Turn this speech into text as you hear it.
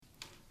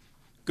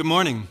Good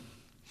morning.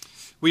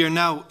 We are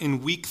now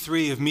in week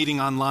 3 of meeting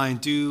online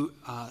due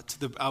to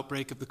the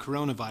outbreak of the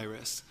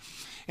coronavirus.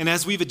 And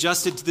as we've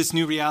adjusted to this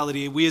new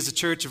reality, we as a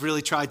church have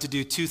really tried to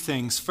do 2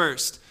 things.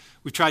 First,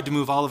 we've tried to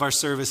move all of our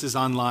services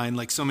online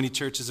like so many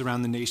churches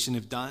around the nation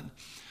have done.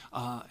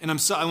 And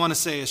I want to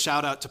say a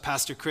shout out to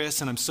Pastor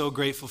Chris, and I'm so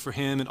grateful for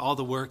him and all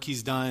the work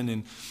he's done.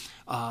 And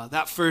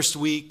that first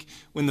week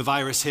when the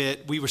virus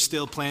hit, we were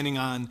still planning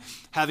on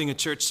having a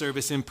church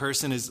service in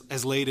person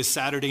as late as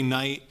Saturday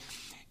night.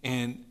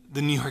 And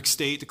the New York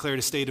State declared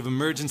a state of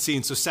emergency.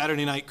 And so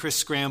Saturday night, Chris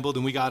scrambled,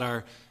 and we got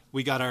our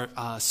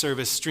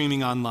service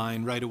streaming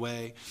online right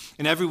away.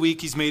 And every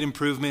week he's made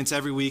improvements.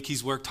 Every week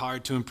he's worked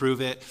hard to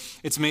improve it.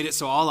 It's made it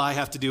so all I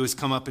have to do is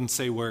come up and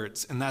say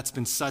words. And that's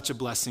been such a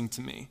blessing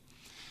to me.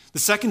 The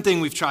second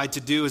thing we've tried to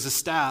do as a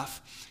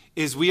staff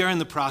is we are in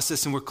the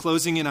process, and we're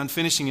closing in on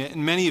finishing it.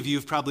 And many of you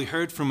have probably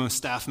heard from a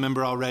staff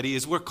member already,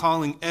 is we're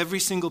calling every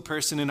single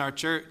person in our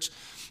church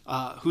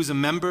who's a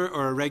member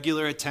or a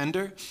regular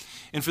attender.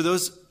 And for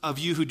those of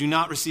you who do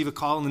not receive a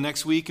call in the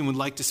next week and would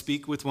like to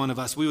speak with one of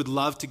us, we would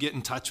love to get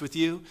in touch with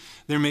you.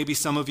 There may be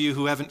some of you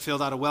who haven't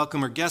filled out a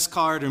welcome or guest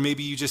card, or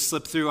maybe you just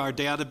slip through our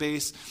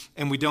database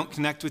and we don't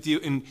connect with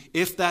you. And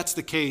if that's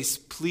the case,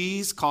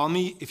 please call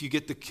me. If you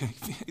get the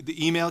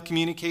email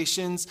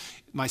communications,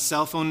 my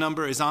cell phone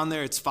number is on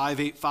there. It's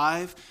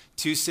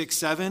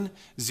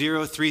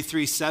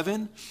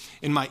 585-267-0337.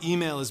 And my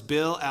email is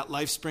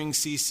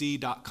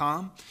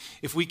bill@lifespringcc.com.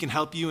 If we can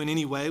help you in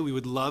any way, we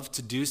would love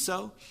to do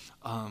so.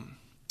 I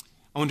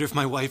wonder if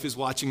my wife is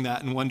watching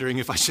that and wondering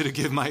if I should have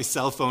given my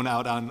cell phone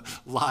out on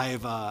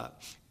live,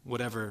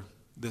 whatever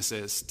this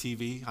is,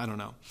 TV, I don't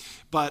know.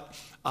 But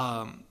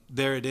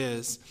there it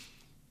is.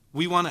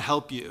 We want to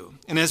help you.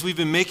 And as we've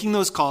been making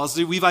those calls,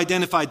 we've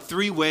identified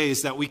 3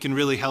 ways that we can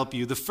really help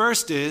you. The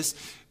first is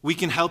we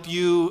can help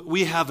you.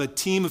 We have a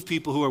team of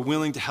people who are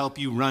willing to help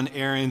you run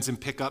errands and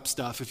pick up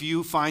stuff. If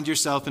you find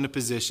yourself in a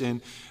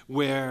position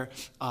where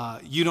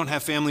you don't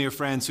have family or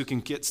friends who can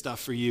get stuff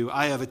for you,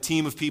 I have a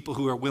team of people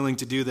who are willing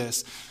to do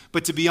this.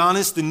 But to be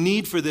honest, the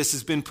need for this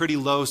has been pretty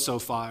low so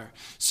far.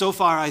 So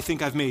far, I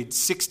think I've made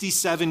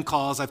 67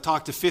 calls. I've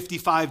talked to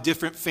 55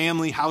 different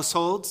family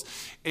households,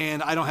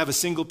 and I don't have a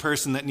single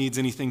person that needs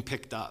anything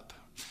picked up.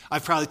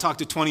 I've probably talked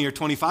to 20 or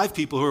 25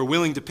 people who are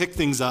willing to pick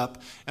things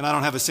up, and I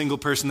don't have a single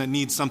person that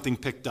needs something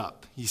picked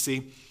up, you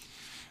see?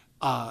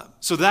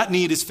 So that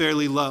need is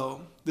fairly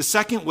low. The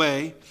second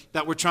way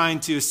that we're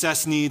trying to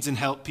assess needs and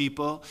help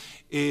people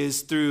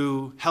is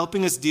through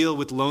helping us deal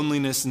with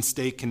loneliness and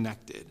stay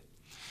connected.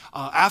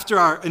 After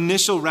our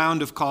initial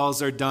round of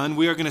calls are done,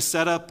 we are going to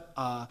set up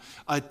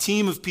a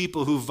team of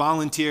people who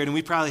volunteered, and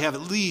we probably have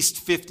at least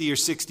 50 or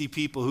 60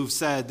 people who've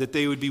said that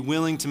they would be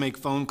willing to make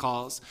phone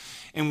calls.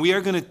 And we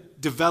are going to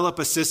develop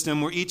a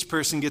system where each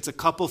person gets a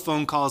couple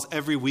phone calls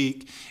every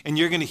week, and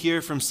you're going to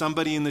hear from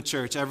somebody in the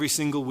church every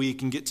single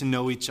week and get to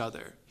know each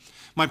other.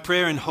 My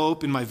prayer and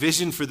hope and my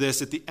vision for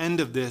this at the end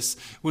of this,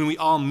 when we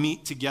all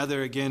meet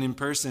together again in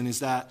person, is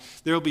that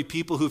there will be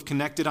people who've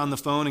connected on the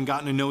phone and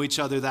gotten to know each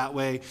other that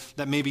way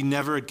that maybe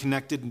never had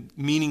connected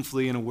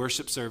meaningfully in a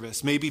worship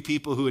service. Maybe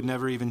people who had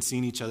never even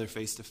seen each other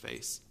face to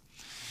face.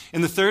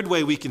 And the third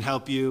way we can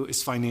help you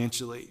is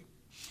financially.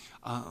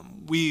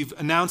 We've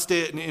announced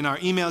it in our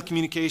email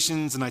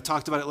communications, and I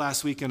talked about it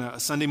last week in a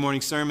Sunday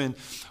morning sermon.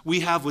 We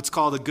have what's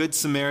called a Good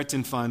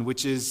Samaritan Fund,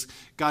 which is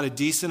got a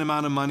decent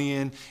amount of money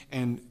in,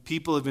 and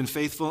people have been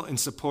faithful in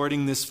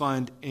supporting this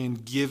fund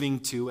and giving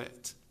to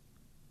it.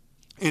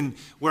 And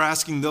we're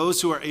asking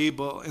those who are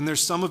able, and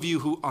there's some of you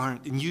who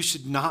aren't, and you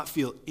should not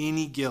feel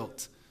any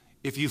guilt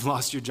if you've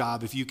lost your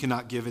job, if you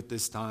cannot give at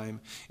this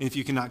time, and if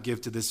you cannot give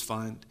to this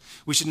fund.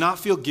 We should not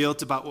feel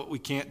guilt about what we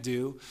can't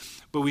do,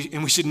 but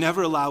we should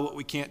never allow what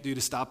we can't do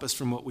to stop us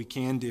from what we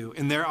can do.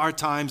 And there are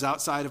times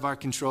outside of our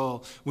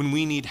control when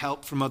we need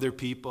help from other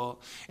people.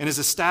 And as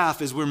a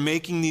staff, as we're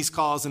making these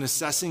calls and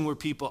assessing where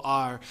people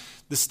are,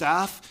 the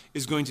staff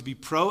is going to be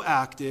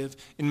proactive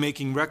in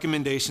making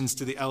recommendations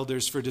to the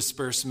elders for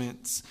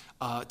disbursements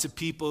to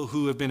people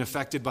who have been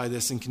affected by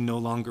this and can no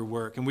longer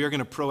work. And we are going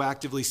to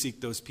proactively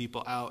seek those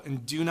people out.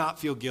 And do not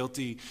feel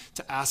guilty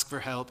to ask for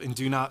help, and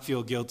do not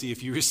feel guilty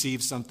if you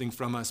receive something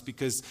from us,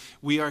 because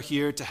we are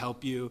here to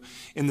help you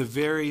in the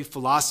very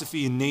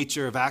philosophy and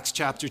nature of Acts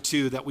chapter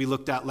 2 that we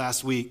looked at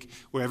last week,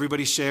 where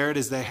everybody shared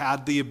as they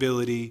had the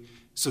ability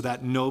so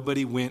that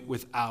nobody went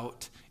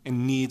without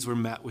and needs were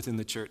met within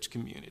the church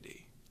community.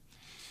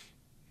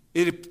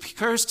 It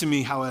occurs to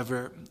me,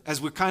 however, as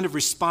we're kind of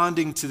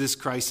responding to this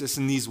crisis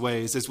in these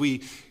ways, as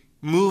we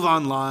move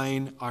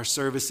online our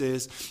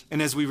services,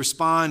 and as we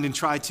respond and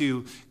try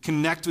to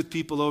connect with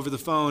people over the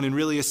phone and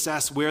really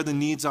assess where the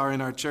needs are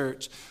in our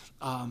church,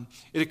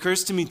 it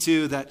occurs to me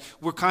too that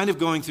we're kind of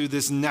going through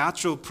this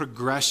natural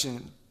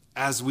progression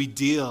as we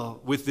deal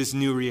with this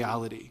new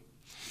reality.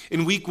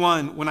 In week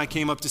 1, when I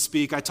came up to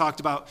speak, I talked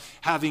about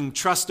having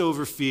trust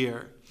over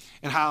fear,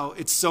 and how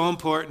it's so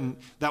important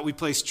that we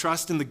place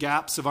trust in the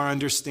gaps of our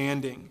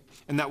understanding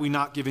and that we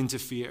not give in to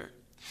fear.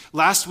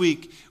 Last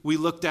week, we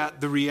looked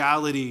at the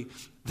reality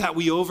that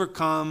we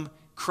overcome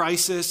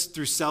crisis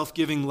through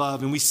self-giving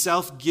love, and we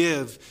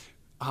self-give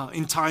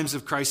in times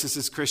of crisis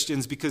as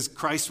Christians because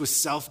Christ was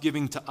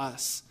self-giving to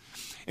us,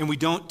 and we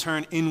don't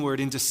turn inward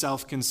into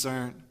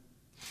self-concern.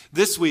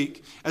 This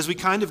week, as we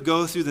kind of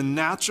go through the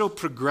natural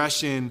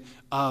progression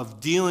of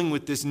dealing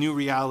with this new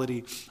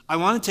reality, I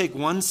want to take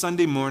one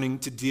Sunday morning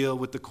to deal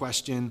with the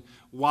question,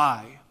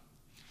 why?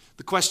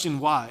 The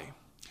question, why?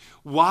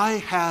 Why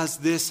has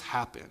this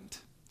happened?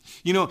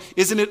 You know,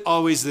 isn't it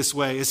always this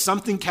way? As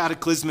something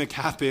cataclysmic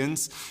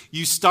happens,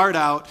 you start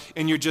out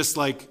and you're just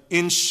like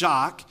in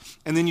shock,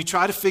 and then you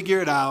try to figure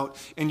it out,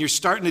 and you're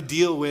starting to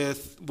deal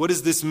with, what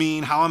does this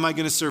mean? How am I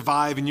going to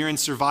survive? And you're in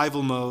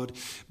survival mode.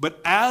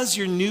 But as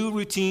your new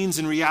routines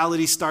and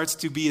reality starts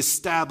to be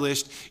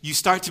established, you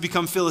start to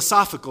become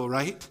philosophical,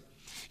 right?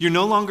 You're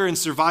no longer in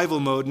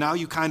survival mode. Now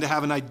you kind of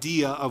have an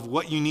idea of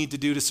what you need to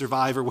do to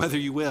survive, or whether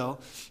you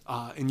will,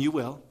 and you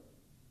will.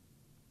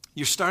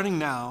 You're starting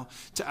now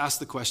to ask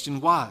the question,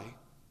 why?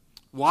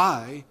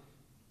 Why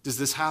does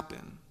this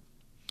happen?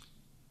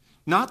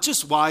 Not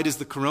just why does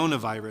the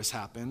coronavirus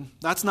happen.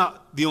 That's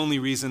not the only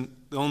reason,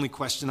 the only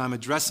question I'm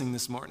addressing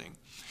this morning.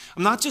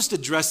 I'm not just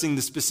addressing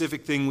the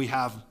specific thing we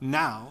have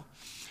now,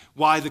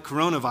 why the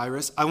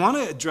coronavirus. I want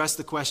to address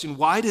the question,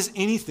 why does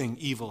anything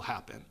evil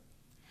happen?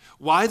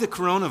 Why the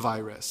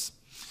coronavirus?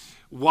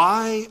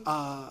 Why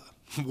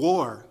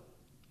war?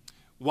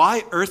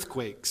 Why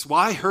earthquakes?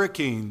 Why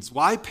hurricanes?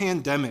 Why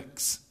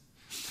pandemics?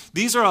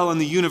 These are all on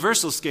the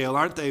universal scale,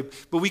 aren't they?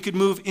 But we could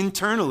move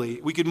internally.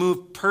 We could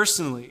move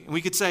personally. And we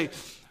could say,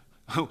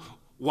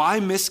 why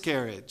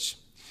miscarriage?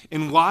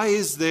 And why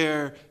is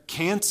there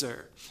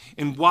cancer?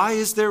 And why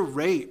is there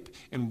rape?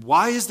 And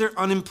why is there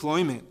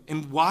unemployment?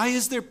 And why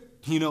is there,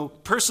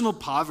 personal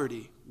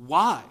poverty?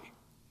 Why?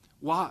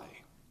 Why?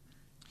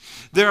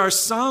 There are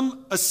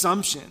some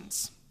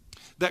assumptions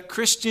that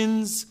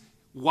Christians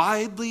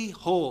widely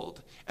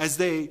hold as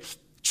they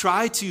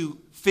try to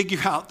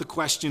figure out the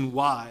question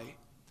why,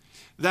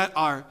 that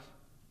are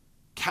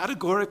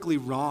categorically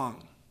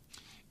wrong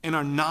and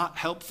are not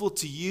helpful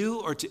to you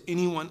or to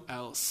anyone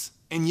else,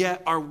 and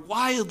yet are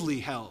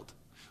widely held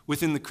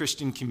within the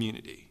Christian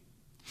community.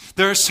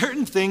 There are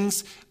certain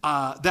things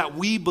that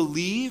we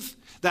believe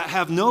that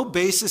have no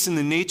basis in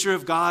the nature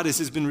of God as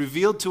has been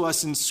revealed to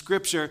us in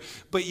Scripture,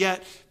 but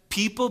yet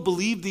people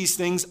believe these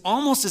things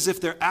almost as if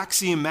they're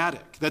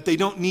axiomatic, that they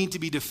don't need to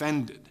be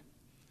defended.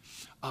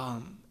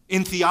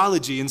 In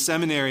theology, in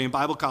seminary, in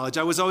Bible college,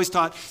 I was always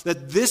taught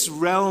that this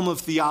realm of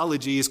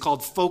theology is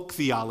called folk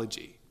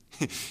theology.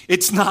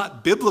 It's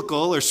not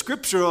biblical or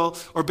scriptural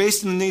or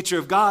based in the nature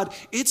of God.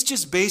 It's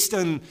just based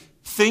on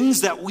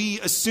things that we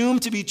assume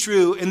to be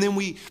true, and then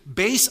we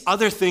base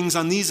other things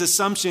on these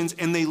assumptions,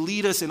 and they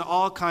lead us in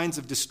all kinds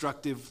of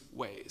destructive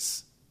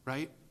ways,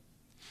 right?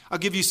 I'll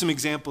give you some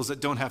examples that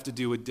don't have to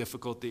do with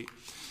difficulty.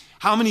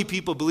 How many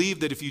people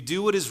believe that if you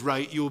do what is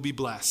right, you will be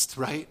blessed,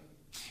 right?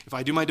 If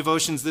I do my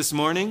devotions this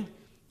morning,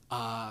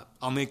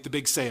 I'll make the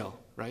big sale,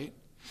 right?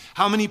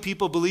 How many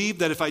people believe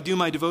that if I do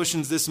my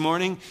devotions this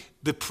morning,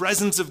 the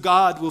presence of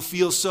God will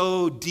feel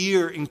so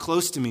dear and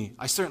close to me?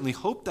 I certainly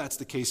hope that's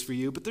the case for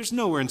you, but there's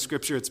nowhere in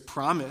Scripture it's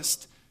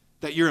promised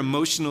that your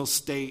emotional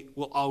state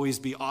will always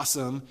be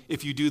awesome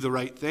if you do the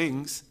right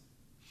things.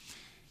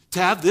 To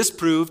have this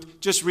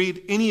proved, just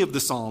read any of the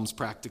Psalms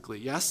practically,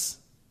 yes?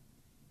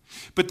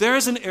 But there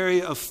is an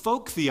area of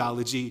folk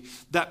theology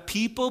that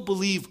people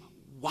believe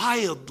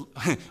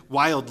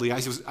wildly,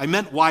 I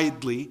meant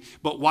widely,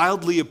 but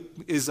wildly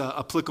is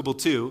applicable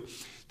too,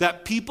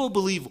 that people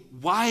believe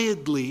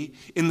widely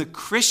in the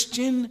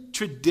Christian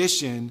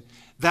tradition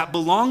that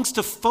belongs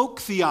to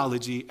folk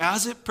theology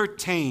as it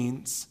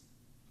pertains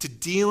to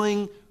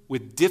dealing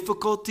with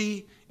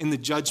difficulty in the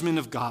judgment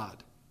of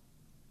God.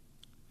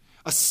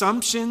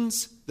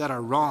 Assumptions that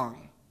are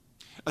wrong.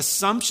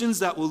 Assumptions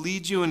that will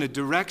lead you in a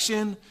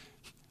direction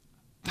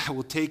that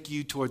will take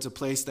you towards a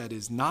place that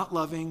is not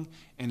loving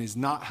and is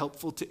not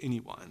helpful to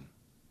anyone.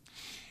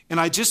 And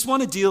I just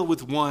want to deal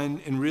with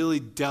one and really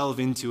delve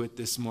into it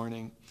this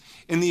morning.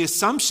 And the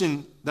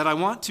assumption that I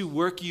want to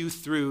work you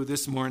through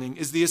this morning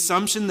is the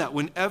assumption that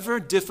whenever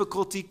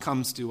difficulty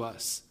comes to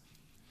us,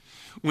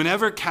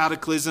 whenever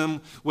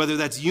cataclysm, whether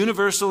that's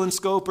universal in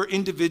scope or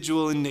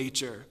individual in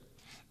nature,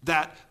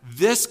 that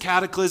this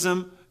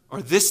cataclysm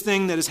or this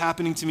thing that is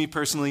happening to me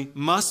personally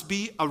must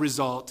be a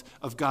result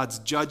of God's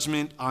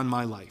judgment on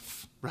my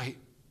life, right?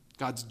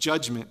 God's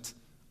judgment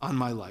on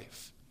my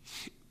life.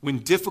 When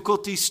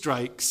difficulty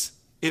strikes,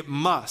 it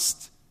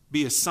must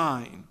be a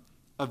sign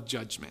of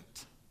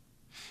judgment.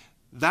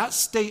 That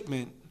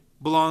statement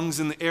belongs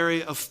in the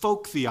area of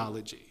folk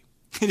theology.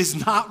 It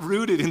is not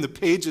rooted in the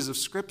pages of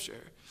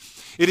Scripture.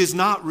 It is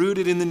not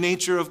rooted in the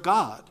nature of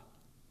God.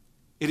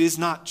 It is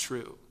not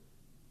true.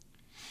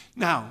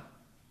 Now,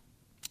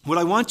 what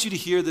I want you to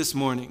hear this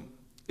morning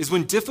is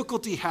when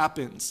difficulty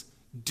happens,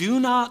 do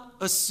not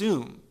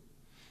assume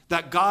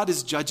that God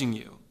is judging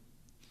you.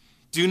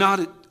 Do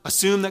not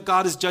assume that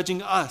God is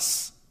judging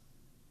us.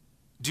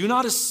 Do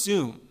not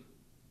assume.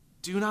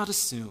 Do not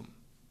assume.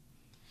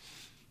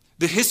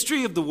 The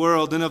history of the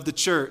world and of the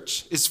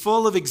church is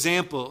full of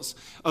examples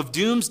of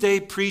doomsday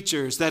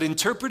preachers that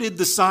interpreted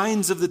the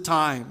signs of the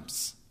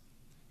times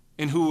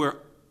and who were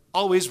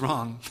always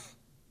wrong.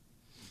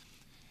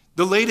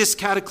 The latest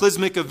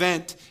cataclysmic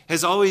event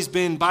has always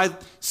been by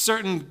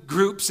certain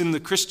groups in the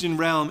Christian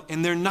realm,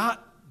 and they're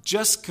not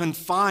just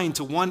confined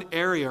to one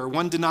area or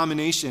one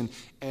denomination.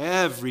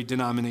 Every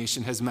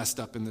denomination has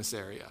messed up in this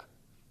area.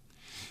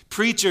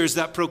 Preachers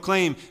that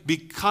proclaim,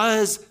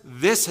 because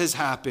this has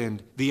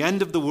happened, the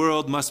end of the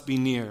world must be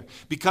near.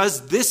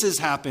 Because this has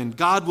happened,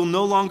 God will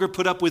no longer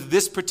put up with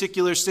this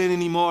particular sin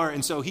anymore,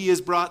 and so he has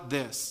brought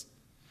this.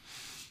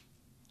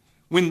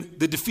 When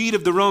the defeat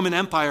of the Roman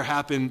Empire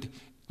happened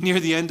near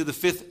the end of the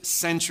 5th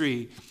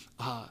century,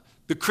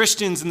 the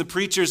Christians and the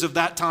preachers of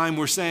that time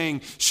were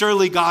saying,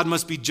 surely God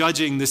must be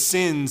judging the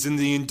sins and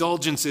the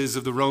indulgences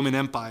of the Roman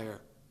Empire.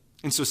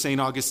 And so St.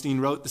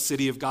 Augustine wrote The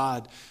City of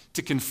God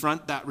to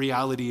confront that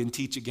reality and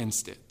teach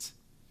against it.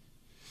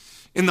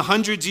 In the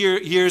Hundred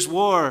Years'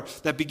 War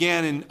that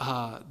began in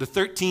the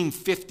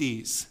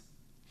 1350s,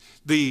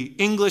 the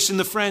English and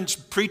the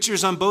French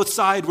preachers on both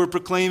sides were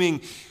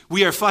proclaiming,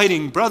 we are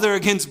fighting brother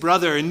against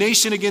brother and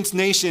nation against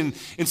nation.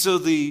 And so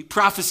the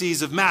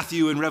prophecies of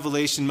Matthew and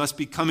Revelation must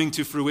be coming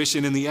to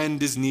fruition and the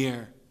end is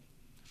near.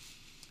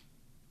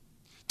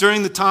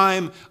 During the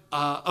time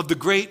of the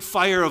Great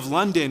Fire of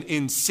London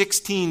in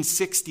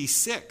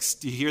 1666,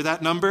 do you hear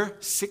that number?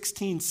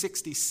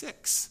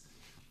 1666.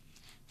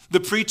 The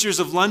preachers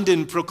of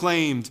London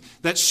proclaimed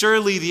that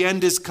surely the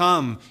end has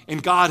come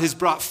and God has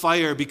brought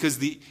fire because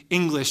the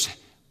English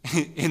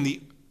and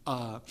the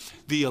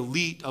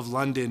elite of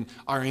London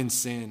are in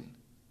sin.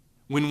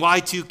 When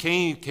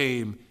Y2K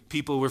came,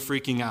 people were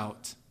freaking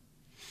out.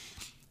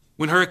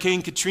 When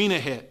Hurricane Katrina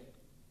hit,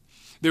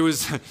 there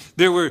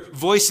were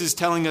voices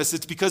telling us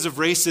it's because of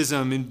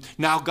racism and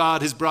now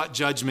God has brought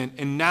judgment.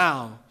 And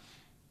now,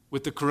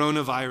 with the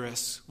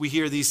coronavirus, we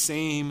hear these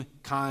same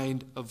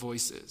kind of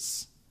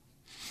voices.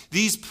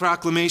 These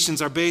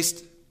proclamations are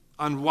based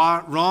on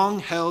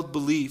wrong-held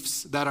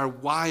beliefs that are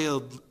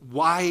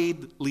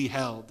widely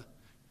held,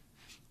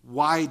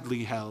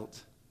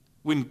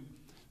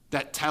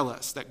 that tell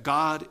us that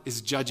God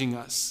is judging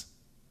us.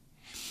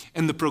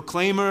 And the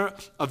proclaimer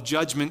of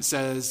judgment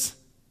says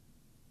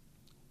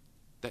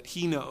that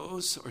he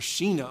knows or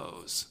she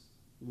knows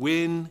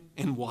when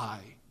and why.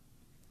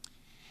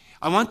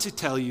 I want to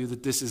tell you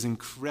that this is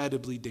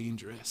incredibly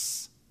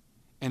dangerous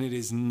and it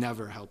is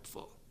never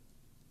helpful.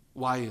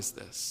 Why is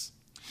this?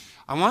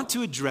 I want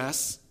to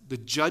address the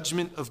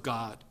judgment of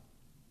God.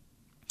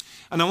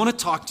 And I want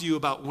to talk to you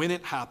about when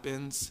it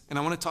happens, and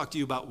I want to talk to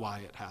you about why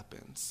it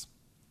happens.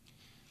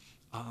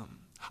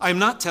 I'm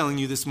not telling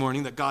you this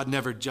morning that God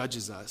never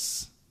judges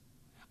us.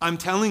 I'm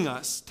telling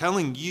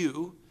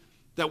you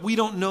that we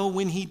don't know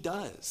when he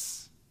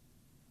does.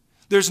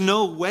 There's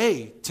no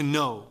way to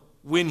know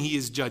when he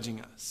is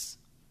judging us.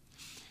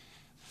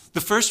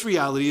 The first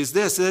reality is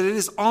this, that it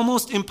is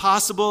almost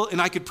impossible,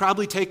 and I could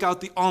probably take out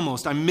the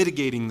almost, I'm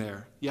mitigating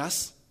there,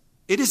 yes?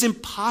 It is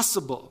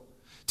impossible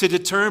to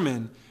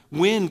determine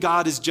when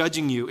God is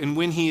judging you and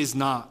when he is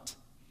not.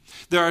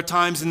 There are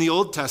times in the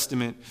Old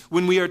Testament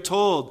when we are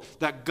told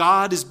that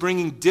God is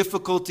bringing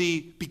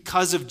difficulty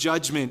because of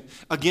judgment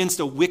against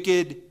a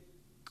wicked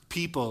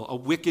people, a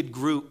wicked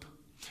group.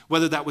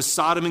 Whether that was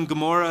Sodom and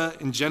Gomorrah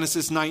in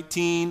Genesis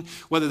 19,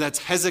 whether that's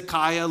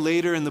Hezekiah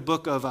later in the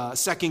book of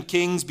 2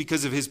 Kings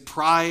because of his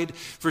pride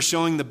for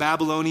showing the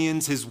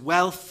Babylonians his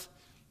wealth.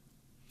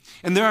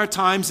 And there are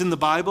times in the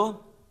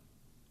Bible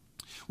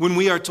when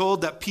we are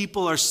told that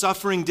people are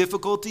suffering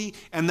difficulty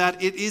and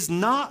that it is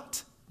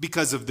not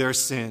because of their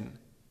sin.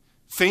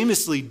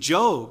 Famously,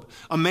 Job,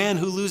 a man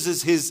who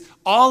loses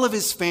all of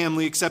his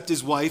family except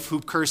his wife who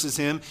curses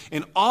him,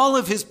 and all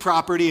of his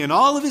property and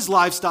all of his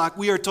livestock,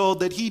 we are told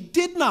that he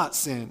did not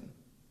sin.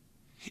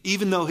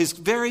 Even though his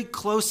very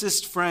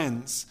closest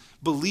friends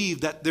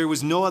believed that there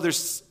was no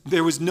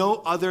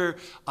other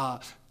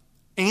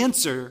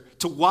answer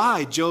to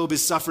why Job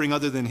is suffering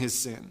other than his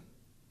sin.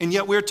 And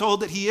yet we're told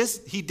that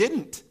he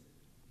didn't.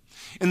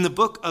 In the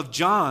book of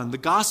John, the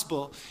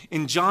gospel,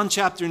 in John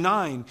chapter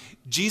 9,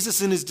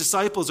 Jesus and his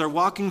disciples are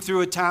walking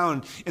through a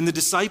town, and the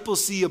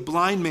disciples see a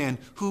blind man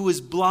who was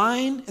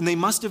blind, and they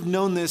must have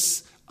known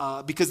this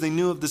because they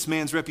knew of this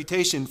man's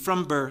reputation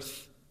from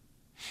birth.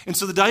 And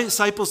so the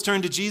disciples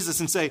turn to Jesus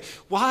and say,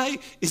 why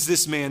is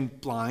this man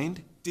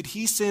blind? Did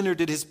he sin or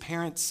did his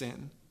parents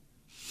sin?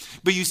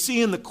 But you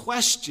see in the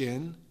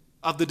question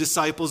of the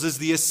disciples is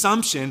the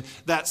assumption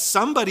that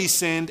somebody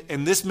sinned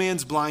and this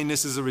man's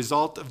blindness is a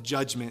result of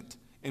judgment.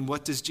 And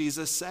what does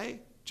Jesus say?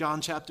 John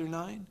chapter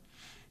 9.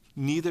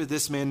 Neither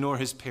this man nor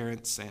his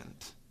parents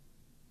sinned.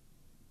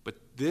 But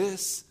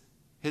this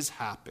has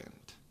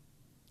happened.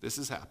 This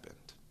has happened.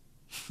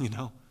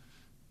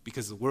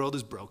 Because the world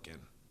is broken.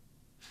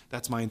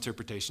 That's my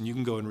interpretation. You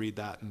can go and read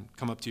that and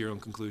come up to your own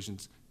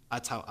conclusions.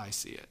 That's how I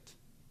see it.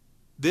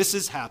 This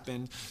has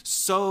happened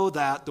so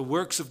that the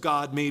works of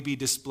God may be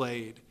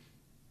displayed.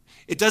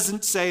 It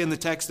doesn't say in the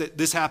text that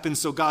this happens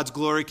so God's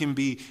glory can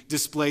be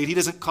displayed. He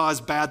doesn't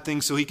cause bad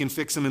things so he can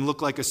fix them and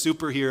look like a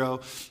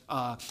superhero,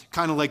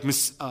 kind of like,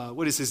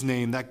 what is his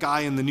name? That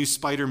guy in the new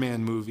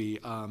Spider-Man movie.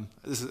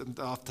 This is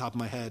off the top of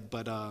my head,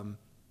 but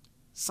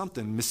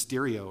something,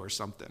 Mysterio or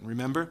something.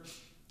 Remember?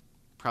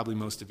 Probably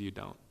most of you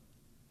don't.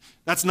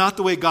 That's not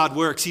the way God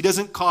works. He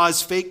doesn't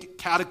cause fake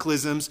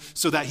cataclysms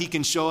so that he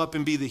can show up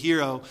and be the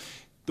hero.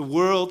 The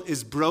world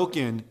is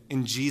broken,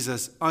 and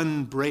Jesus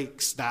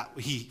unbreaks that.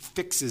 He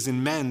fixes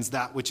and mends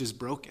that which is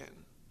broken.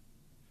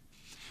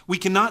 We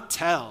cannot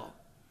tell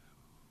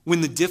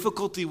when the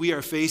difficulty we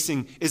are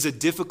facing is a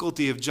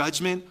difficulty of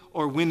judgment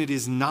or when it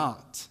is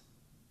not,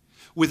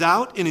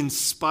 without an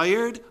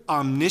inspired,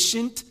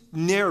 omniscient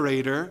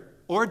narrator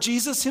or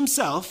Jesus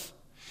himself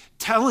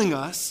telling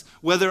us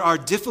whether our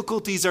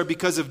difficulties are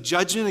because of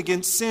judgment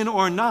against sin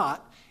or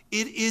not.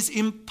 It is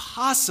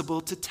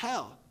impossible to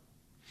tell.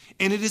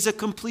 And it is a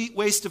complete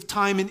waste of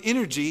time and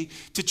energy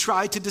to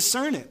try to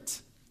discern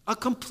it. A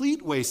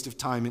complete waste of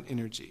time and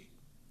energy.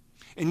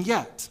 And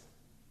yet,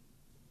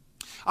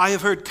 I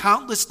have heard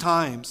countless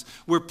times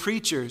where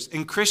preachers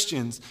and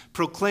Christians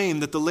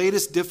proclaim that the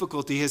latest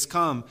difficulty has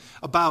come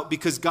about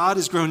because God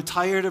has grown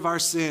tired of our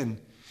sin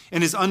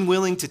and is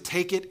unwilling to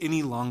take it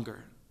any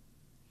longer.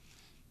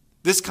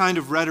 This kind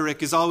of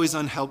rhetoric is always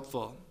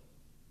unhelpful.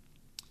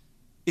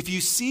 If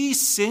you see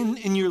sin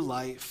in your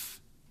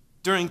life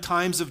during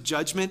times of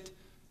judgment,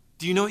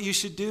 do you know what you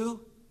should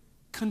do?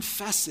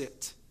 Confess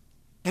it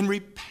and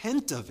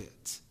repent of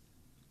it.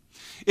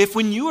 If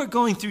when you are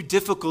going through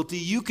difficulty,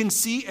 you can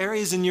see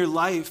areas in your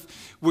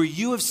life where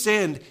you have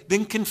sinned,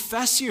 then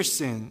confess your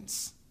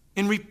sins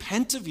and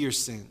repent of your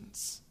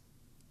sins.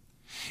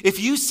 If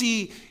you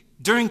see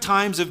during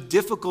times of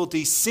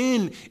difficulty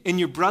sin in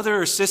your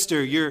brother or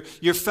sister,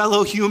 your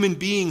fellow human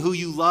being who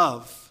you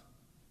love,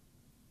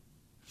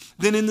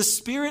 then in the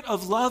spirit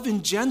of love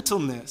and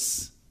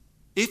gentleness,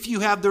 if you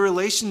have the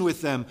relation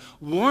with them,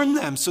 warn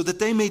them so that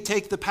they may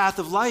take the path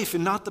of life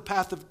and not the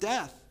path of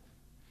death.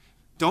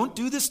 Don't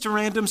do this to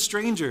random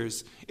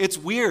strangers. It's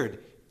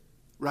weird,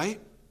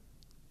 right?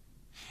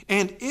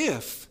 And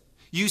if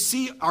you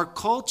see our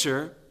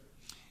culture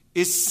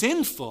is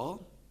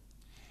sinful,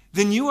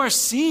 then you are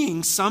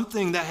seeing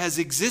something that has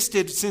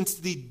existed since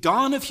the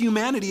dawn of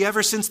humanity,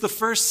 ever since the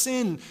first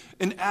sin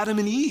in Adam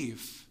and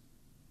Eve.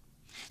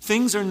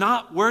 Things are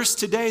not worse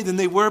today than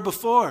they were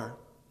before.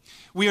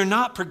 We are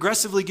not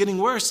progressively getting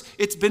worse.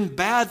 It's been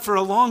bad for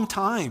a long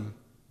time.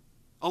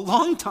 A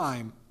long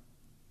time.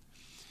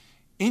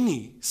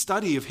 Any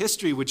study of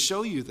history would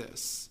show you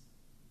this.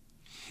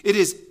 It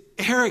is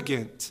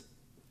arrogant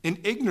and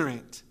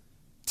ignorant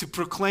to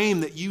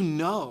proclaim that you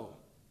know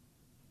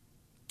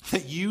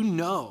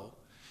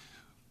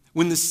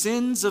when the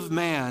sins of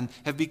man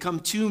have become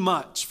too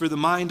much for the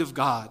mind of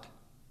God.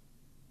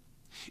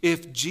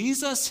 If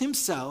Jesus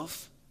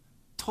himself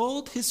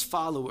told his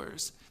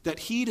followers that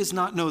he does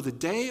not know the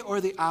day or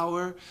the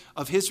hour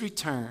of his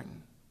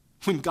return,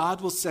 when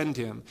God will send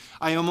him,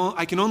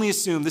 I can only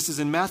assume, this is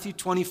in Matthew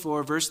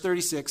 24, verse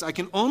 36, I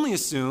can only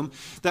assume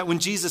that when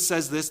Jesus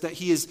says this, that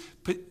he is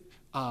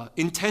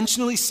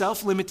intentionally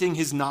self-limiting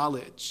his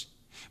knowledge.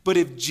 But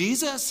if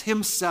Jesus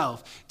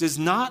himself does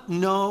not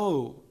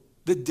know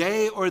the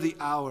day or the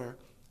hour,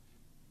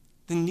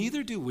 then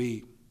neither do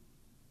we.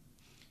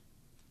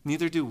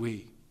 Neither do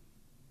we.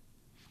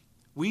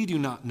 We do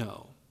not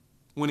know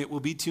when it will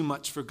be too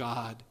much for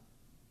God.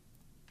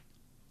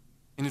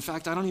 And in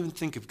fact, I don't even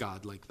think of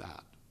God like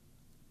that.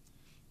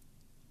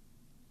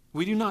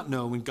 We do not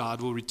know when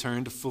God will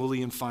return to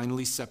fully and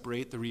finally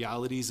separate the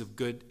realities of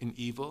good and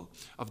evil,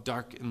 of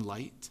dark and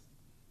light.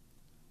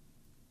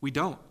 We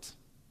don't.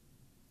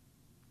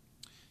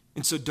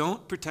 And so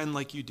don't pretend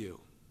like you do.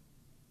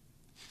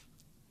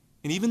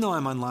 And even though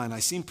I'm online, I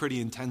seem pretty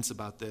intense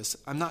about this.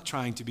 I'm not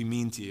trying to be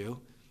mean to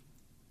you.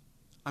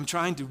 I'm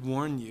trying to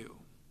warn you.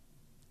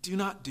 Do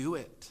not do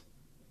it.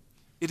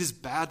 It is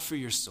bad for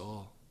your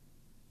soul.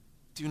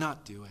 Do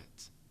not do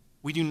it.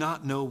 We do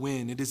not know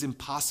when. It is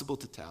impossible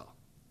to tell.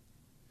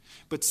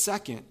 But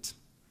second,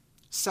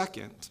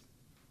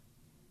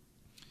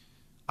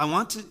 I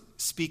want to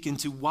speak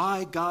into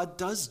why God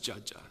does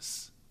judge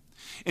us.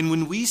 And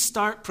when we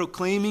start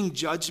proclaiming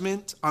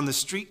judgment on the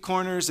street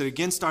corners and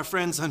against our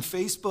friends on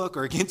Facebook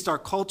or against our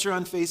culture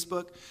on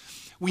Facebook,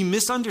 we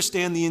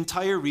misunderstand the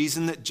entire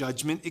reason that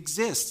judgment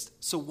exists.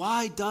 So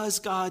why does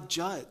God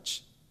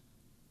judge?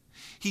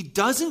 He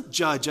doesn't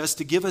judge us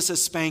to give us a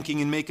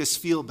spanking and make us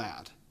feel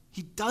bad.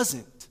 He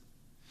doesn't.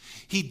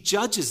 He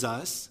judges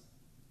us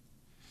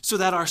so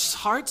that our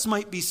hearts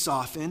might be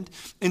softened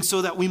and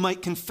so that we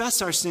might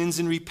confess our sins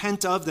and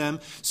repent of them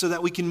so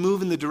that we can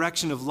move in the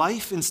direction of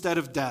life instead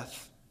of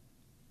death.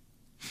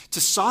 To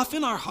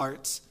soften our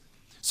hearts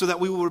so that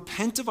we will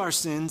repent of our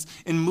sins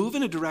and move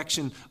in a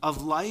direction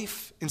of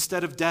life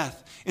instead of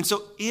death. And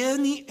so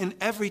any and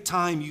every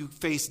time you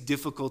face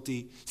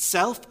difficulty,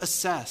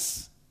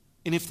 self-assess.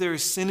 And if there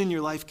is sin in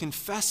your life,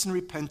 confess and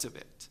repent of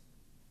it.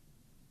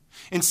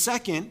 And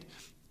second,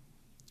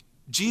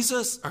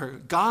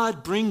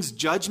 God brings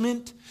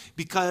judgment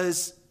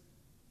because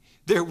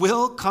There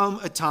will come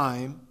a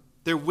time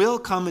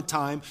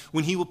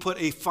when he will put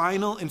a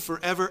final and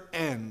forever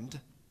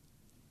end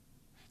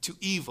to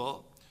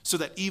evil so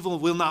that evil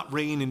will not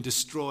reign and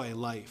destroy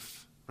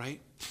life, right?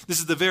 This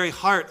is the very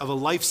heart of a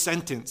life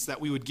sentence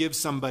that we would give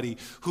somebody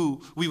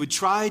who we would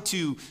try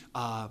to,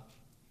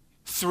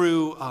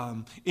 through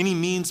any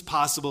means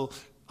possible,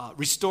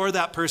 restore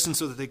that person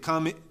so that they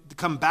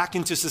come back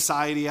into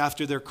society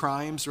after their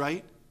crimes,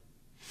 right?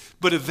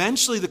 But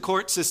eventually the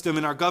court system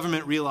and our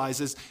government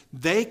realizes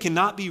they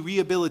cannot be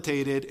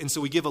rehabilitated, and so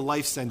we give a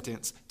life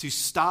sentence to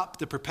stop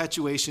the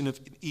perpetuation of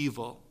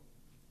evil.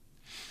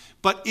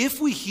 But if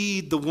we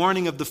heed the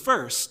warning of the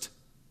first,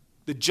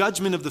 the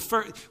judgment of the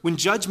first, when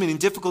judgment and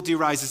difficulty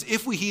arises,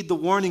 if we heed the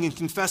warning and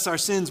confess our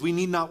sins, we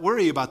need not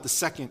worry about the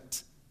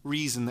second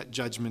reason that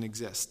judgment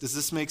exists. Does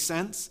this make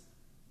sense?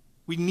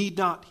 We need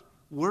not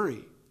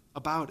worry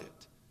about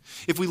it.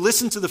 If we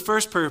listen to the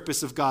first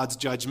purpose of God's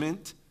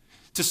judgment,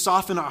 to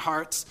soften our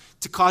hearts,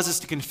 to cause us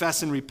to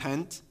confess and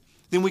repent,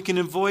 then we can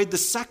avoid the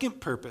second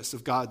purpose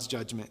of God's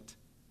judgment,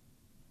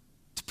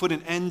 to put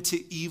an end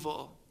to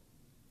evil,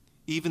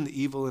 even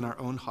the evil in our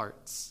own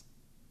hearts.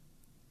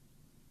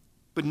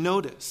 But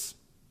notice,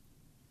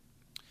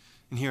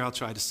 and here I'll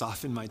try to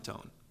soften my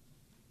tone,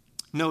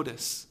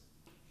 notice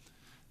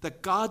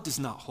that God does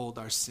not hold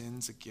our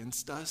sins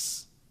against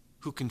us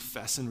who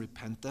confess and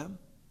repent them.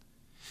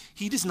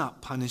 He does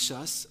not punish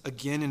us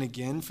again and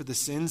again for the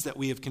sins that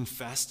we have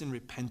confessed and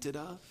repented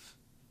of.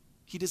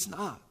 He does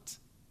not.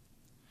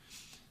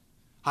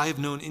 I have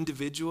known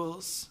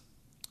individuals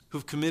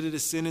who've committed a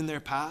sin in their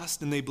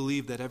past, and they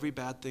believe that every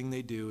bad thing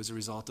they do is a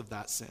result of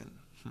that sin.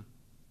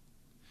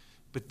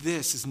 But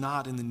this is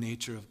not in the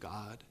nature of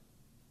God.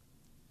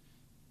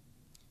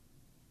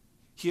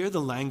 Hear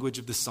the language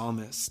of the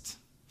psalmist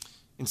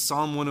in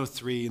Psalm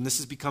 103, and this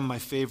has become my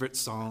favorite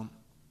psalm.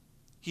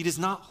 He does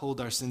not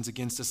hold our sins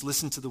against us.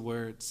 Listen to the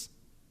words.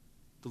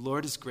 The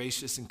Lord is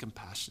gracious and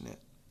compassionate,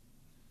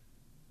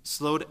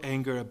 slow to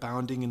anger,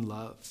 abounding in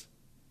love.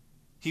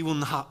 He will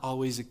not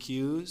always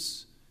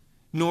accuse,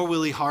 nor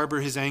will he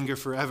harbor his anger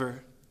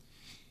forever.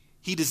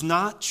 He does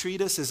not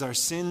treat us as our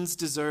sins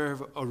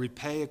deserve or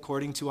repay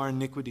according to our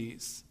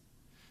iniquities.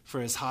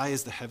 For as high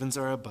as the heavens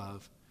are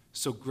above,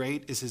 so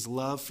great is his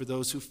love for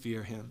those who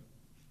fear him.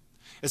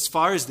 As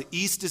far as the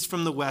east is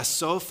from the west,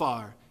 so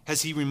far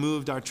has he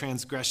removed our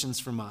transgressions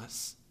from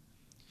us.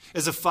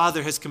 As a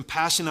father has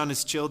compassion on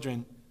his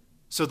children,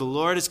 so the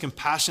Lord has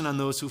compassion on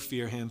those who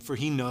fear him, for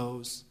he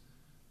knows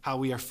how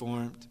we are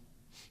formed.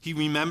 He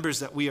remembers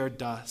that we are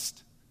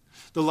dust.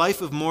 The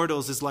life of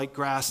mortals is like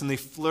grass, and they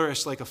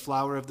flourish like a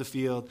flower of the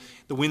field.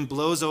 The wind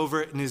blows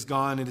over it and is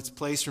gone, and its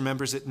place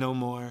remembers it no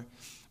more.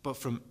 But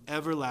from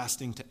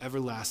everlasting to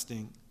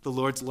everlasting, the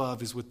Lord's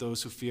love is with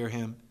those who fear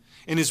him,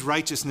 and his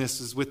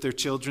righteousness is with their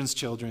children's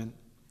children,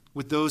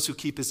 with those who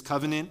keep his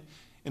covenant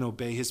and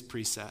obey his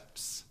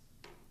precepts.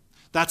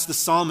 That's the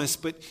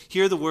psalmist, but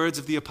hear the words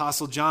of the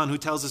Apostle John, who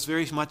tells us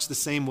very much the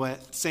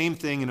same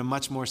thing in a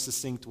much more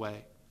succinct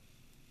way.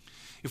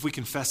 If we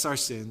confess our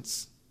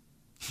sins,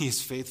 he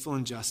is faithful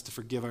and just to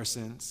forgive our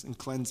sins and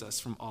cleanse us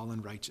from all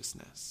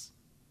unrighteousness.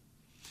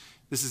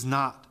 This is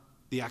not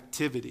the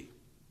activity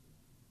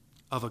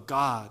of a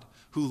God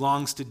who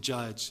longs to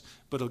judge,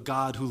 but a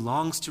God who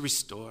longs to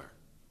restore.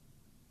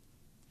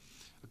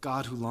 A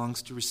God who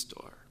longs to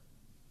restore.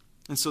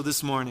 And so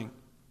this morning,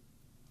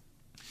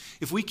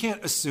 if we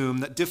can't assume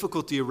that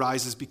difficulty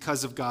arises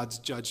because of God's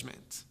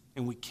judgment,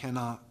 and we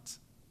cannot,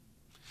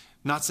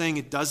 I'm not saying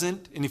it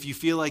doesn't, and if you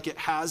feel like it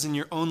has in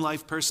your own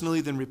life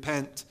personally, then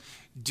repent.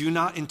 Do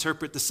not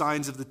interpret the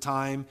signs of the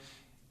time.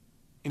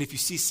 And if you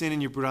see sin in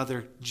your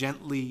brother,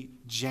 gently,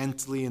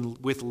 and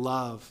with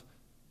love,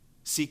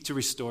 seek to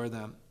restore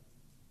them.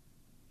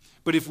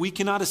 But if we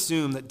cannot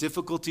assume that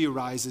difficulty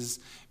arises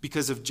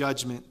because of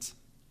judgment,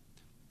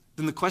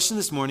 then the question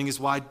this morning is,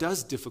 why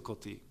does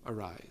difficulty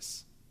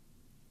arise?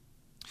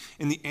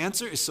 And the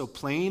answer is so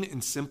plain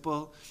and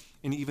simple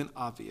and even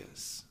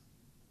obvious.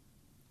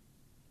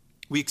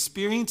 We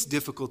experience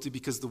difficulty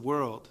because the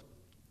world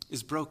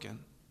is broken.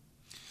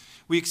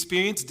 We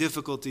experience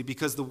difficulty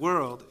because the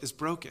world is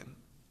broken.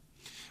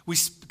 We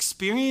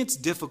experience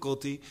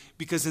difficulty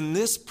because in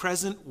this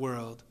present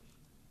world,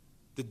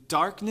 the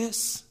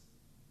darkness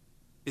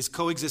is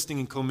coexisting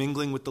and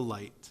commingling with the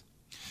light.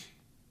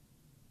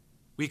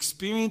 We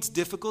experience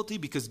difficulty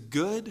because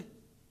good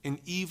and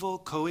evil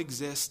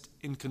coexist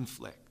in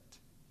conflict.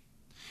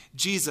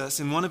 Jesus,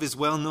 in one of his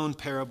well-known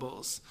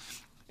parables,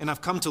 and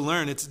I've come to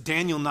learn it's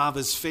Daniel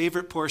Nava's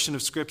favorite portion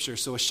of Scripture,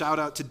 so a shout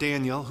out to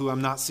Daniel, who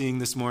I'm not seeing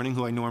this morning,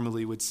 who I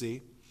normally would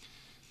see.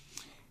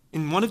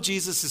 In one of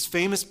Jesus'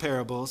 famous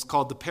parables,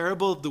 called the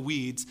Parable of the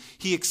Weeds,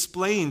 he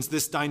explains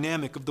this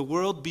dynamic of the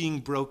world being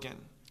broken.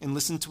 And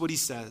listen to what he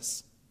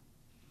says.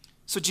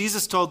 So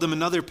Jesus told them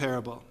another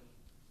parable.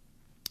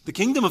 The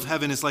kingdom of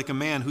heaven is like a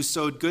man who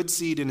sowed good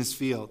seed in his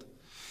field.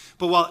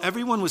 But while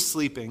everyone was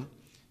sleeping,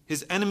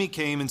 his enemy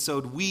came and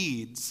sowed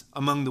weeds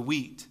among the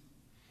wheat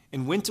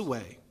and went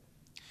away.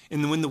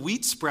 And when the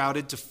wheat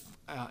sprouted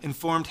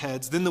informed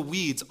heads. Then the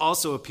weeds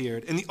also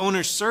appeared. And the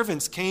owner's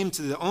servants came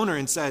to the owner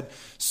and said,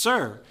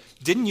 "Sir,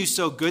 didn't you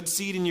sow good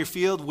seed in your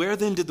field? Where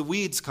then did the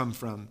weeds come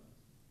from?"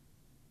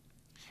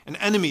 "An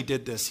enemy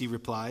did this," he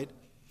replied.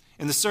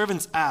 And the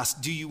servants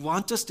asked, "Do you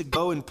want us to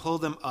go and pull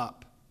them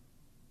up?"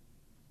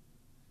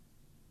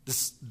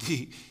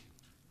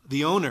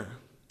 The owner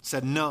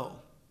said, "No,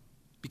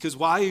 because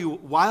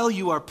while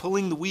you are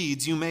pulling the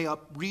weeds, you may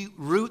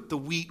uproot the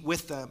wheat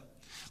with them.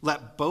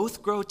 Let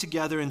both grow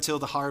together until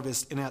the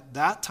harvest, and at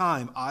that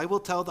time I will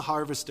tell the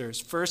harvesters,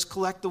 first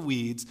collect the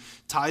weeds,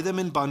 tie them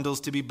in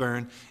bundles to be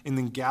burned, and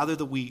then gather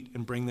the wheat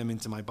and bring them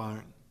into my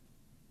barn."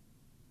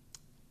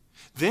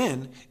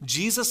 Then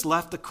Jesus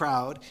left the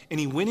crowd, and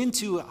he went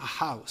into a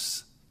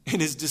house,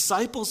 and his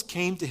disciples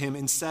came to him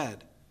and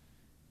said,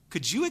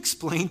 "Could you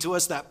explain to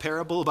us that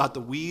parable about the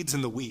weeds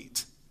and the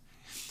wheat?"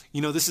 You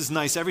know, this is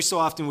nice. Every so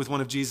often with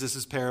one of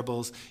Jesus'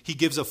 parables, he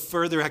gives a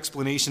further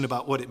explanation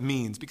about what it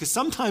means, because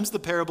sometimes the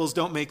parables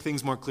don't make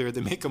things more clear.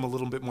 They make them a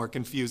little bit more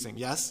confusing,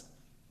 yes?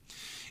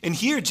 And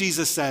here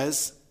Jesus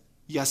says,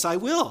 "Yes, I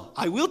will.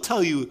 I will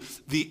tell you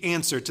the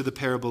answer to the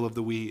parable of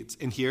the weeds."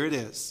 And here it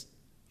is.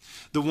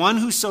 "The one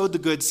who sowed the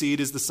good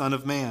seed is the Son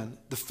of Man.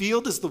 The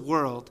field is the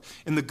world,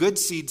 and the good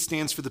seed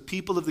stands for the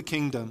people of the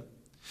kingdom.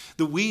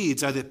 The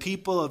weeds are the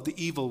people of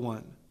the evil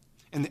one,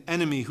 and the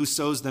enemy who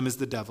sows them is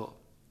the devil.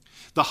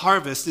 The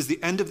harvest is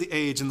the end of the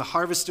age, and the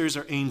harvesters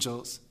are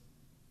angels.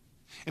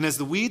 And as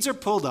the weeds are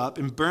pulled up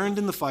and burned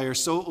in the fire,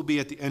 so it will be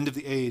at the end of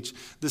the age.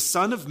 The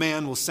Son of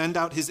Man will send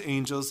out his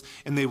angels,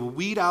 and they will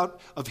weed out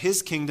of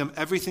his kingdom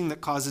everything that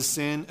causes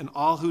sin and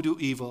all who do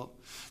evil.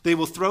 They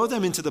will throw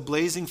them into the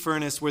blazing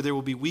furnace where there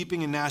will be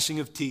weeping and gnashing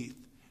of teeth.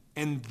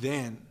 And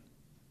then,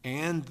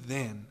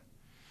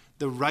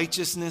 the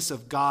righteousness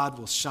of God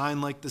will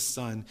shine like the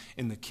sun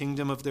in the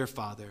kingdom of their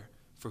Father.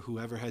 For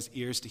whoever has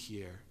ears to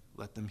hear,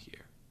 let them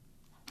hear."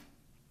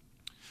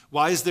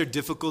 Why is there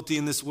difficulty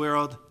in this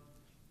world?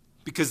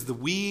 Because the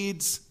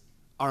weeds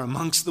are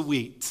amongst the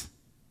wheat,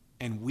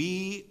 and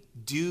we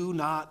do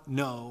not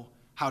know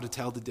how to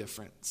tell the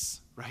difference,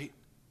 right?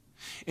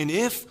 And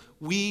if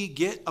we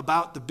get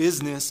about the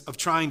business of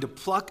trying to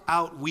pluck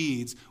out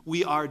weeds,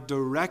 we are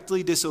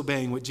directly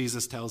disobeying what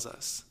Jesus tells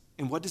us.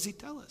 And what does he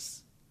tell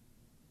us?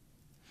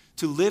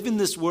 To live in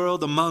this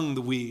world among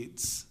the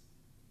weeds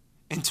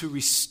and to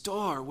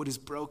restore what is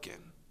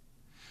broken.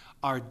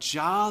 Our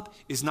job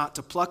is not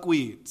to pluck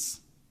weeds,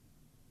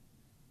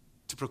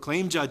 to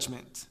proclaim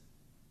judgment,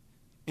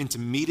 and to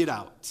mete it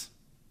out.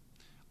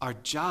 Our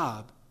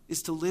job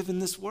is to live in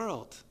this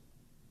world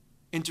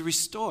and to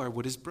restore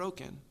what is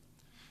broken,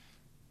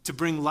 to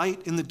bring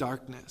light in the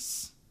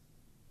darkness.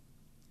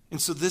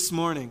 And so this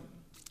morning,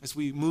 as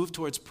we move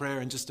towards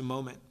prayer in just a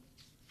moment,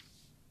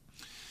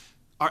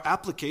 our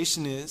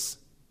application is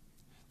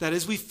that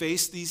as we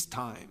face these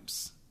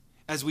times,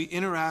 as we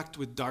interact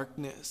with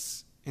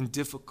darkness and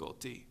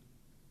difficulty,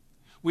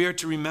 we are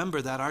to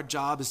remember that our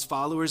job as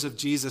followers of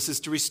Jesus is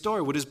to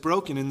restore what is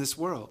broken in this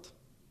world.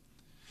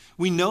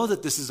 We know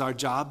that this is our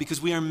job because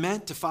we are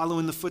meant to follow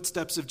in the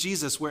footsteps of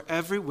Jesus, where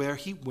everywhere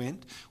he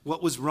went,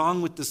 what was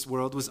wrong with this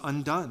world was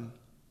undone.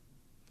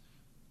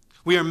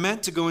 We are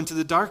meant to go into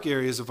the dark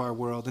areas of our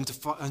world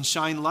and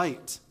shine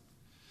light.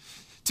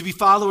 To be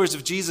followers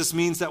of Jesus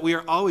means that we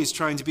are always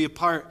trying to be a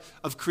part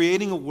of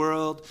creating a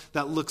world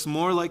that looks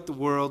more like the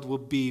world will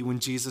be when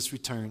Jesus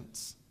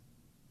returns.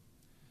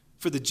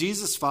 For the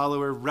Jesus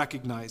follower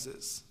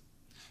recognizes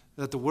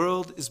that the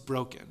world is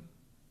broken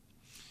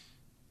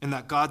and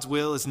that God's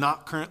will is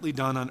not currently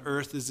done on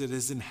earth as it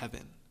is in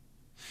heaven.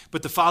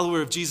 But the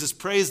follower of Jesus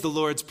prays the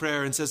Lord's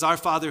Prayer and says, "Our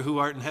Father who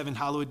art in heaven,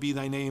 hallowed be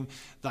thy name.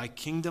 Thy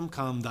kingdom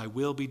come, thy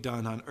will be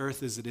done on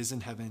earth as it is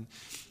in heaven.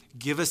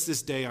 Give us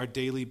this day our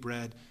daily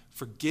bread.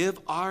 Forgive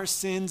our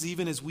sins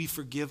even as we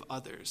forgive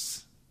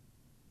others."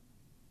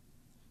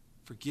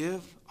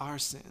 Forgive our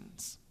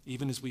sins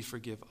even as we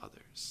forgive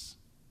others.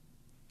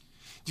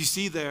 Do you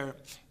see there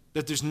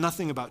that there's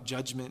nothing about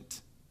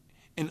judgment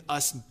and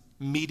us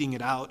meting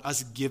it out,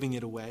 us giving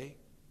it away?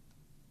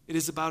 It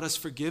is about us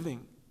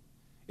forgiving.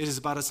 It is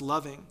about us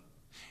loving.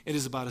 It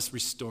is about us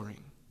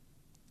restoring.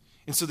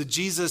 And so the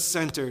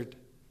Jesus-centered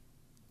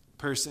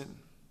person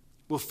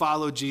will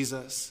follow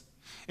Jesus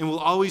and will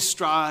always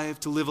strive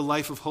to live a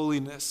life of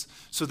holiness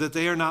so that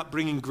they are not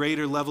bringing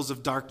greater levels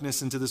of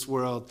darkness into this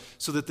world,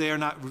 so that they are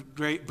not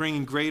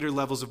bringing greater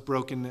levels of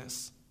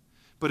brokenness.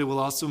 But it will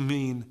also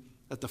mean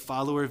that the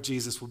follower of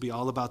Jesus will be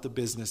all about the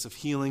business of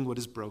healing what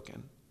is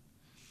broken.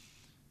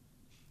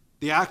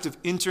 The act of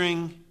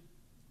entering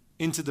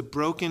into the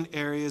broken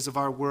areas of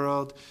our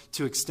world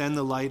to extend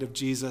the light of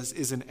Jesus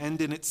is an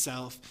end in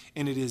itself,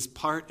 and it is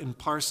part and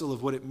parcel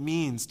of what it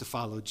means to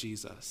follow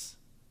Jesus.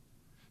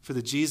 For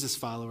the Jesus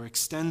follower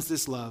extends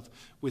this love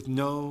with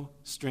no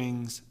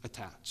strings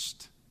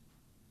attached,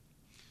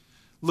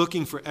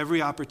 looking for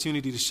every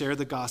opportunity to share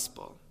the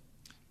gospel,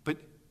 but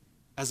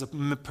as a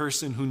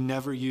person who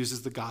never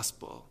uses the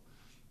gospel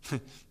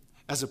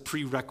as a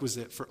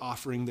prerequisite for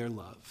offering their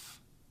love.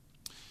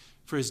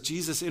 For as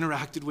Jesus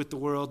interacted with the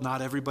world,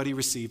 not everybody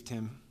received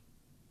him.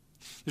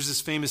 There's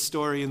this famous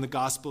story in the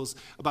Gospels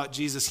about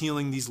Jesus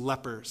healing these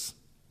lepers.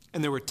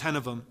 And there were 10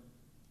 of them.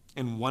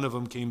 And one of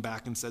them came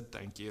back and said,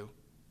 thank you.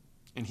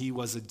 And he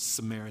was a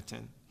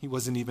Samaritan. He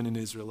wasn't even an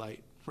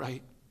Israelite,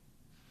 right?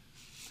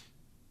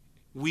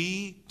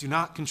 We do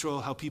not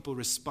control how people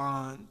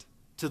respond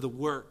to the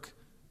work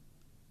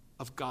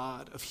of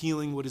God, of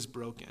healing what is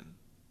broken.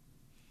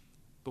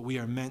 But we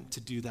are meant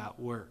to do that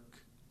work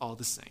all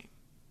the same.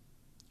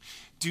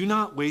 Do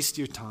not waste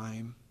your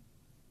time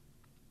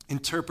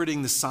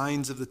interpreting the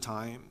signs of the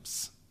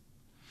times.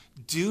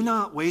 Do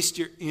not waste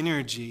your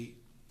energy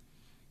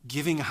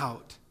giving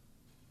out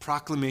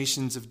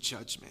proclamations of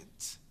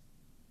judgment.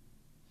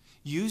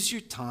 Use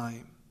your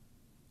time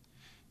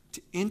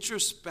to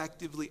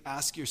introspectively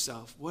ask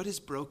yourself, what is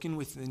broken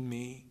within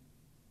me?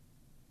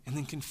 And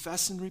then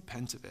confess and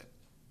repent of it.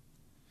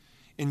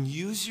 And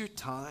use your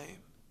time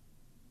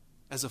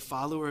as a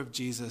follower of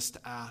Jesus to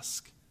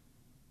ask,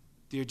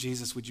 dear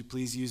Jesus, would you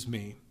please use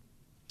me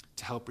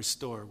to help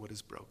restore what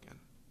is broken?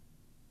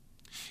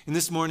 And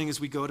this morning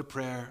as we go to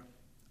prayer,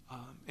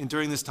 and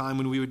during this time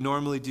when we would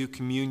normally do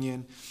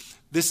communion,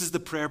 this is the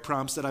prayer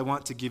prompts that I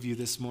want to give you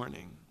this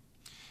morning.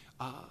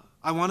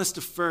 I want us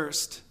to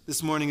first,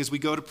 this morning as we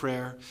go to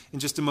prayer, in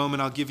just a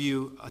moment I'll give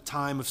you a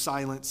time of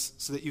silence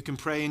so that you can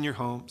pray in your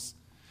homes.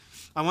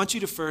 I want you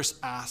to first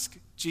ask,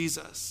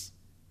 Jesus,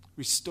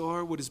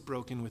 restore what is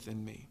broken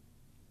within me.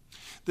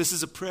 This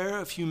is a prayer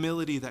of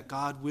humility that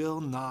God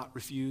will not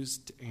refuse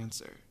to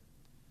answer.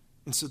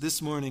 And so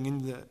this morning,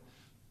 in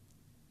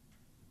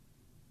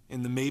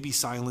the maybe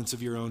silence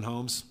of your own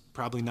homes,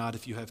 probably not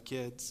if you have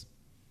kids,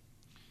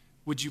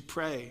 would you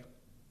pray?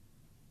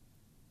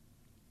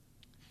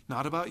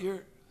 Not about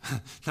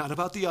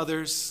the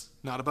others,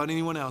 not about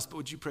anyone else, but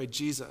would you pray,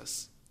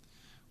 Jesus,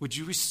 would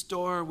you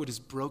restore what is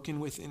broken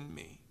within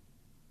me,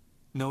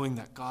 knowing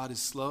that God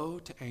is slow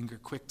to anger,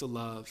 quick to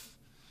love,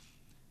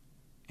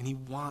 and he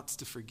wants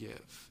to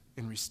forgive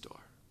and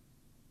restore.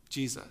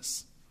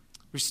 Jesus,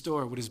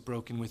 restore what is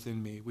broken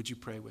within me. Would you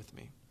pray with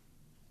me?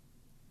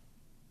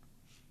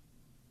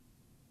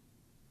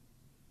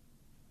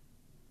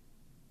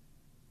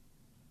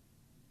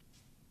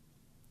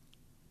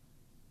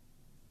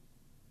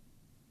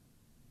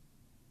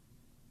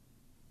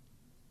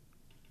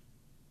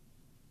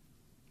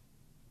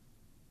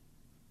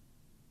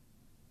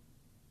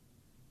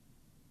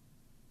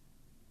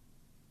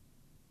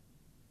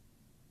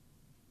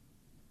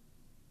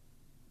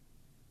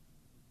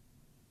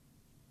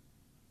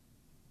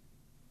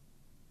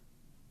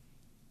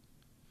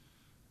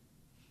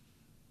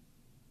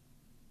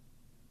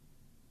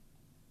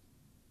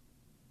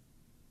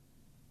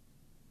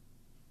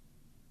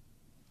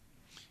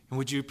 And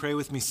would you pray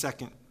with me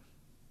second?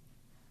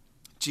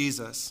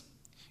 Jesus,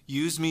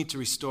 use me to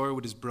restore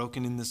what is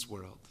broken in this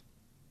world.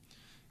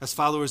 As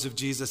followers of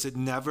Jesus, it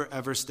never,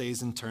 ever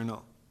stays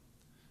internal.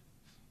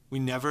 We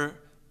never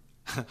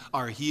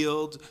are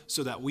healed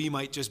so that we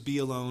might just be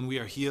alone. We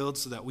are healed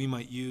so that we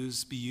might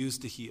be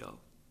used to heal.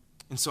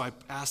 And so I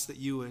ask that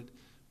you would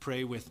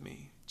pray with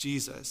me.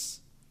 Jesus,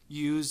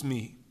 use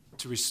me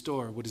to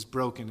restore what is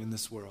broken in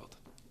this world.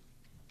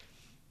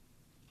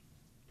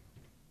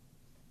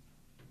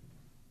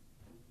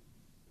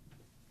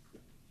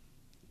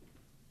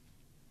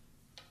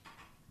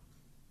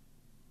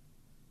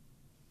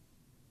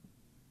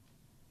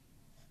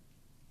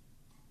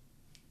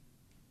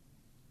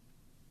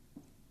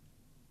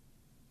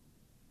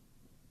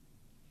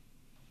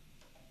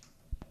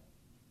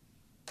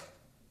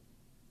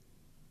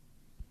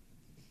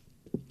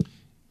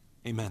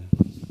 Amen.